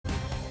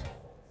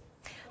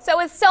So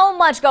with so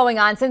much going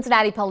on,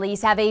 Cincinnati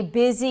police have a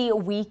busy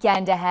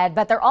weekend ahead,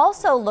 but they're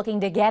also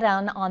looking to get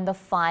on the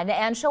fun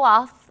and show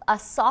off a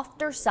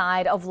softer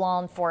side of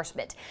law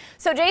enforcement.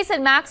 So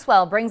Jason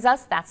Maxwell brings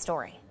us that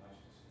story.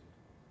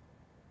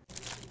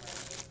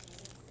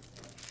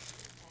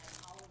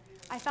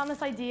 I found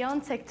this idea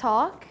on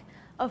TikTok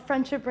of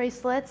friendship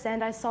bracelets,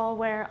 and I saw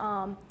where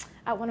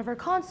at one of our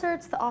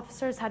concerts, the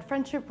officers had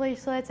friendship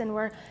bracelets and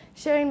were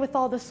sharing with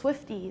all the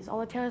Swifties, all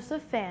the Taylor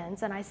Swift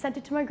fans. And I sent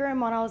it to my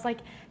grandma and I was like,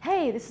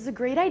 hey, this is a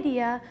great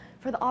idea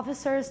for the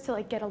officers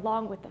to get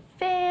along with the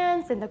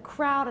fans and the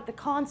crowd at the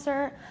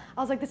concert.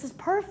 I was like, this is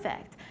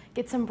perfect.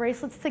 Get some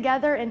bracelets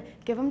together and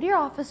give them to your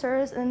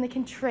officers, and then they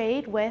can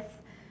trade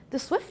with the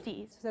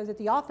Swifties. So that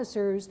the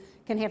officers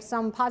can have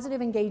some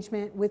positive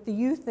engagement with the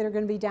youth that are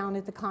going to be down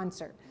at the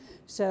concert.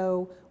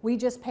 So we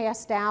just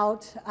passed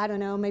out, I don't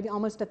know, maybe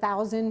almost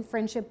 1,000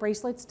 friendship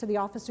bracelets to the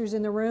officers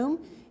in the room,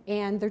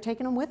 and they're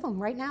taking them with them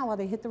right now while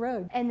they hit the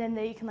road. And then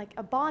they can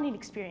a bonding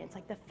experience,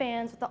 like the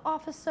fans with the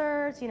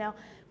officers,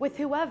 with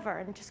whoever,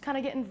 and just kind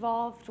of get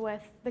involved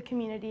with the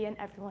community and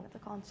everyone at the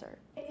concert.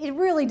 It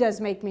really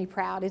does make me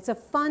proud. It's a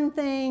fun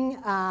thing.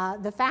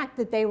 The fact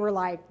that they were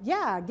like,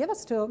 yeah, give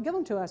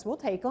them to us, we'll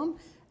take them.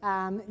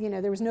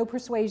 There was no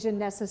persuasion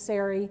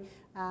necessary.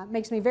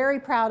 Makes me very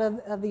proud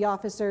of the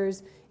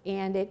officers,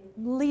 and it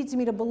leads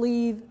me to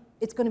believe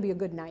it's going to be a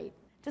good night.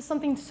 Just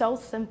something so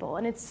simple,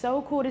 and it's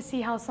so cool to see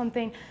how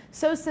something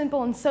so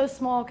simple and so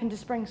small can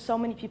just bring so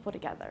many people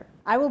together.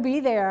 I will be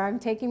there. I'm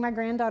taking my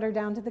granddaughter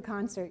down to the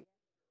concert.